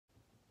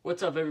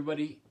What's up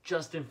everybody,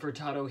 Justin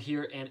Furtado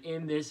here, and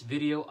in this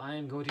video I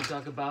am going to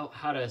talk about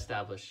how to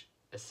establish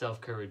a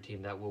self-care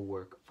routine that will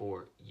work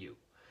for you.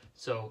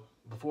 So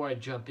before I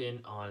jump in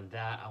on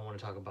that, I want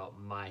to talk about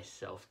my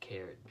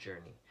self-care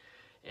journey.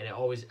 And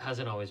it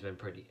hasn't always been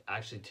pretty.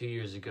 Actually 2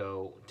 years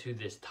ago to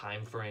this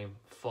time frame,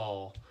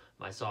 fall,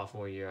 my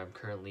sophomore year, I'm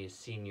currently a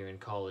senior in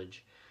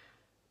college,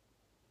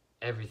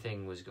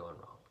 everything was going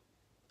wrong.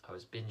 I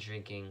was binge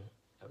drinking,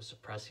 I was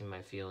suppressing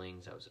my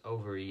feelings, I was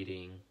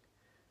overeating,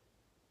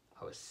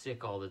 I was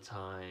sick all the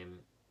time.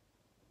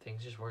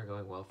 Things just weren't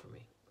going well for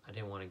me. I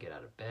didn't want to get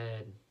out of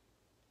bed.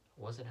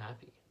 I wasn't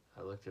happy.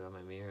 I looked in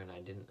my mirror and I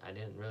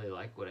didn't really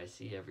like what I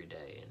see every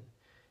day, and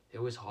it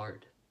was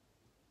hard.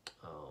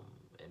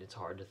 And it's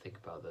hard to think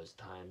about those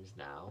times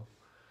now,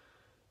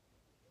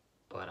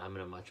 but I'm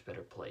in a much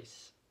better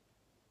place,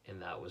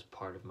 and that was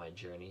part of my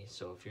journey.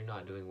 So if you're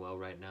not doing well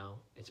right now,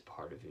 it's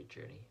part of your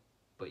journey,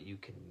 but you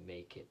can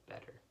make it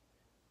better.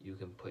 You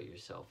can put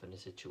yourself in a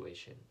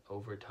situation.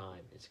 Over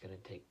time, it's going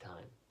to take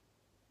time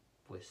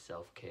with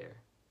self-care,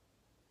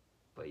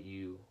 but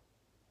you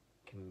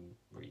can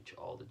reach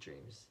all the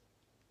dreams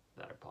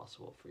that are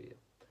possible for you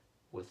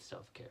with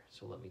self-care.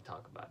 So let me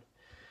talk about it.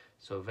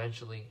 So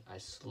eventually, I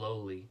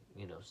slowly,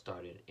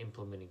 started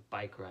implementing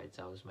bike rides.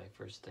 That was my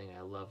first thing.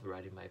 I loved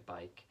riding my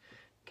bike,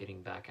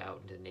 getting back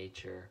out into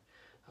nature.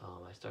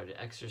 I started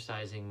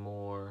exercising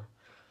more.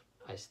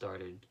 I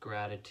started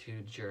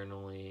gratitude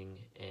journaling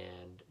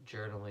and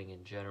journaling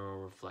in general,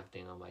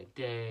 reflecting on my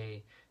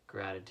day,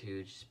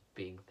 gratitude, just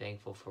being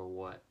thankful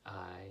for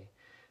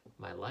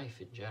my life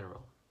in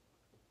general.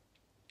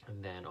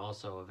 And then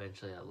also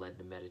eventually that led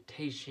to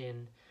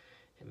meditation,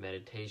 and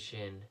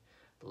meditation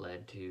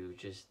led to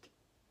just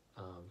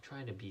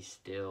trying to be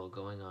still,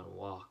 going on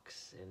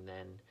walks. And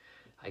then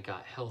I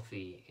got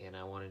healthy and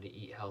I wanted to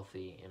eat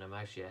healthy, and I'm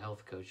actually a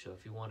health coach, so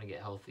if you want to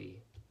get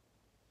healthy,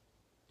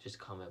 just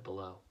comment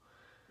below.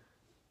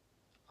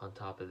 On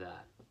top of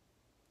that,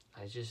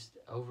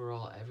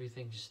 overall,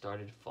 everything just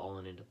started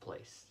falling into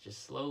place,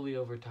 just slowly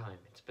over time.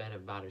 It's been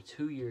about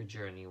a 2-year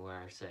journey where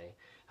I say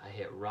I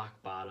hit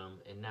rock bottom,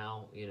 and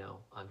now,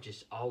 I'm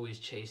just always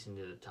chasing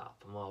to the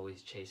top. I'm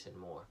always chasing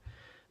more,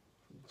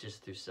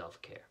 just through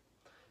self-care.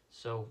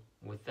 So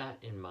with that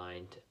in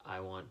mind, I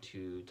want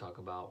to talk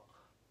about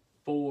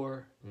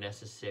 4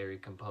 necessary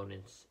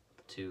components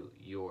to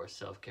your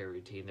self-care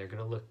routine. They're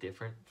going to look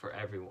different for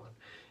everyone.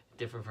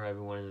 Different for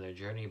everyone in their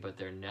journey, but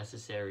they're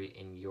necessary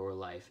in your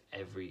life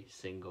every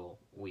single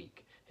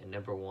week. And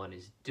number 1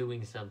 is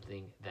doing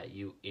something that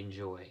you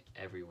enjoy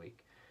every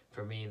week.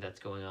 For me, that's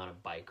going on a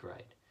bike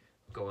ride,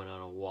 going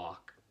on a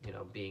walk,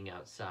 being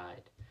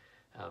outside.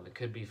 It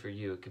could be for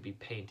you, it could be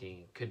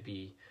painting, it could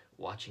be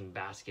watching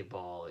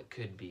basketball, it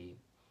could be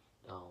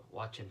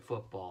watching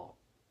football,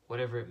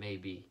 whatever it may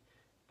be.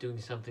 Doing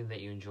something that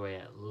you enjoy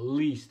at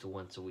least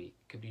once a week.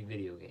 It could be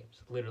video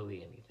games,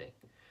 literally anything.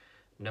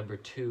 Number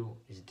 2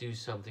 is do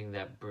something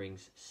that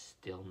brings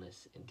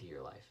stillness into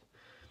your life.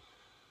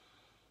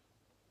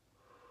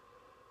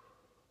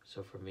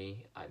 So for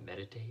me, I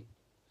meditate.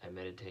 I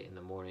meditate in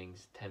the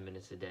mornings, 10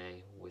 minutes a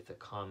day with a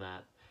calm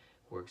app.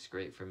 Works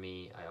great for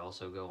me. I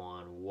also go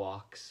on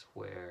walks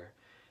where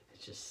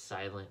it's just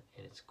silent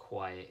and it's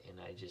quiet and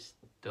I just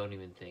don't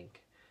even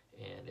think.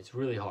 And it's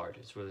really hard.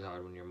 It's really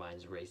hard when your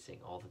mind's racing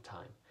all the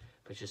time.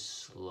 But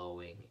just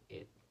slowing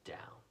it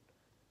down.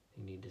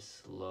 You need to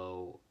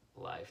slow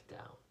life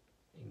down,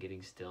 and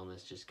getting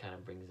stillness just kind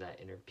of brings that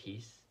inner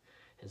peace.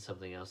 And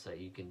something else that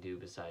you can do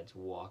besides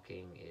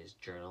walking is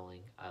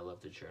journaling. I love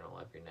to journal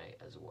every night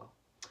as well.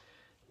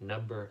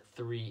 Number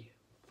 3,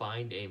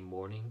 find a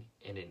morning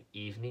and an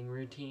evening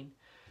routine.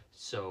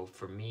 So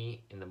for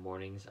me, in the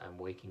mornings, I'm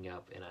waking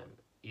up and I'm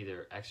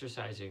either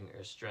exercising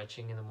or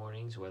stretching in the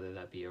mornings, whether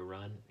that be a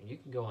run. And you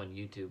can go on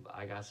YouTube.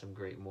 I got some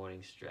great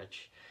morning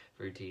stretch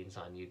routines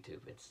on YouTube.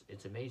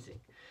 It's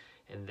amazing.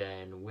 And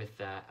then with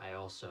that, I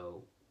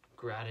also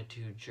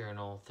gratitude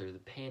journal through the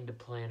Panda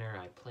Planner.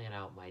 I plan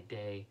out my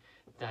day.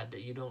 That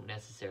you don't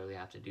necessarily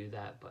have to do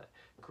that, but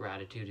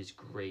gratitude is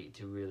great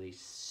to really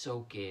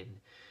soak in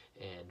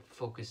and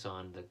focus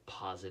on the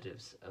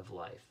positives of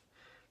life.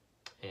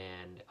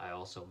 And I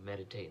also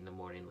meditate in the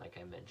morning, like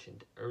I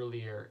mentioned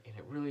earlier, and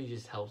it really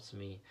just helps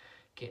me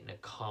get in a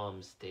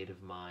calm state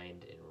of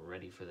mind and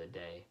ready for the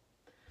day.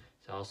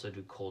 So I also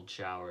do cold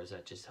showers.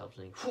 That just helps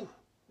me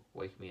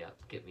wake me up,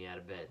 get me out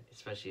of bed,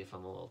 especially if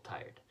I'm a little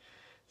tired.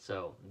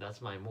 So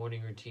that's my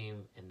morning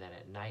routine. And then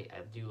at night,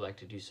 I do like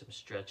to do some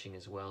stretching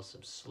as well,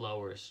 some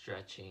slower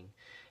stretching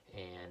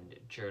and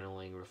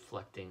journaling,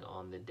 reflecting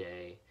on the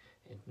day,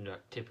 and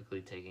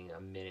typically taking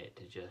a minute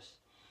to just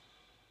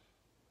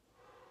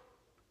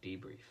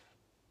debrief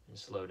and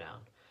slow down.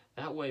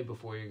 That way,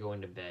 before you're going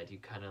to bed, you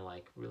kind of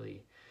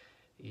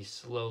you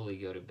slowly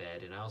go to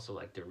bed. And I also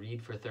like to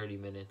read for 30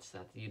 minutes.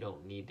 That you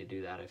don't need to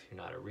do that if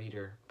you're not a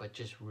reader, but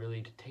just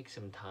really to take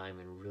some time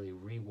and really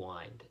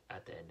rewind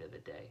at the end of the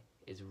day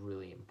is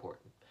really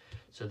important.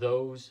 So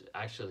those,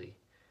 actually,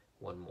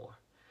 one more.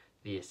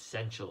 The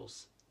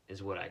essentials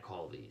is what I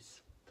call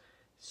these.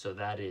 So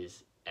that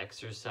is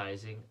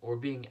exercising or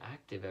being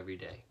active every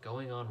day,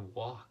 going on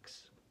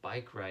walks,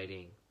 bike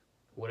riding,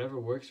 whatever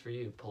works for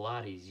you,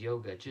 Pilates,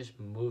 yoga, just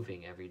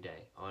moving every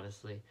day,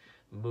 honestly,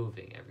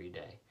 moving every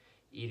day.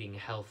 Eating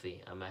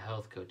healthy. I'm a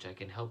health coach. I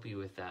can help you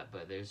with that,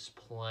 but there's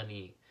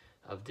plenty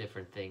of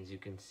different things you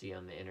can see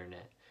on the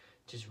internet.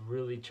 Just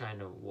really trying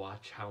to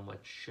watch how much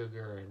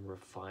sugar and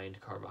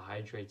refined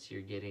carbohydrates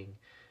you're getting.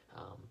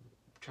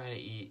 Trying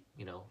to eat,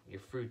 your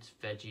fruits,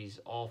 veggies,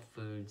 all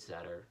foods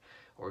that are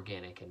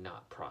organic and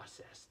not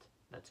processed.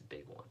 That's a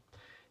big one.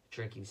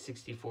 Drinking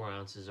 64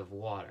 ounces of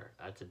water.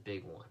 That's a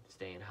big one.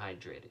 Staying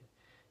hydrated.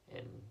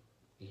 And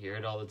you hear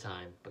it all the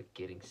time, but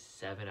getting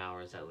 7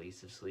 hours at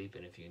least of sleep,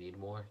 and if you need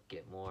more,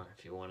 get more.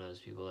 If you're one of those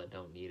people that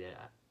don't need it,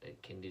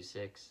 it can do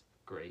 6,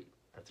 great.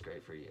 That's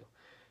great for you.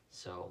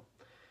 So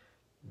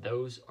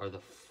those are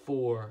the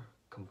 4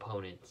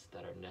 components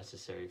that are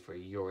necessary for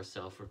your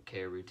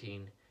self-care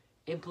routine.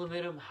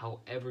 Implement them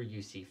however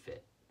you see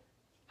fit.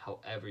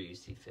 However you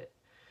see fit.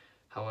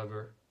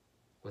 However,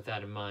 with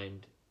that in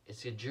mind,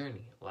 it's a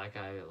journey, like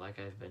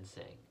I've been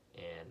saying,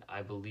 and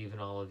I believe in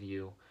all of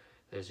you.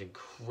 There's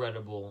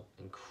incredible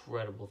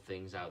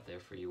things out there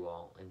for you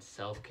all, and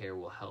self-care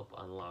will help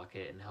unlock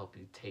it and help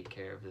you take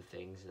care of the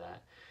things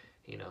that,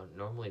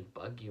 normally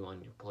bug you on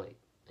your plate.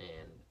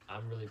 And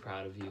I'm really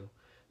proud of you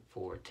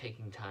for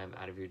taking time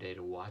out of your day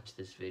to watch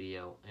this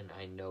video, and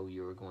I know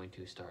you're going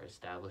to start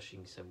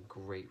establishing some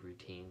great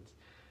routines.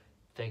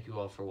 Thank you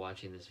all for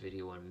watching this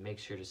video, and make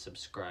sure to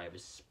subscribe,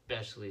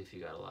 especially if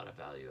you got a lot of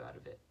value out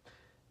of it.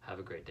 Have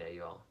a great day,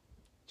 y'all.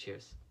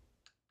 Cheers.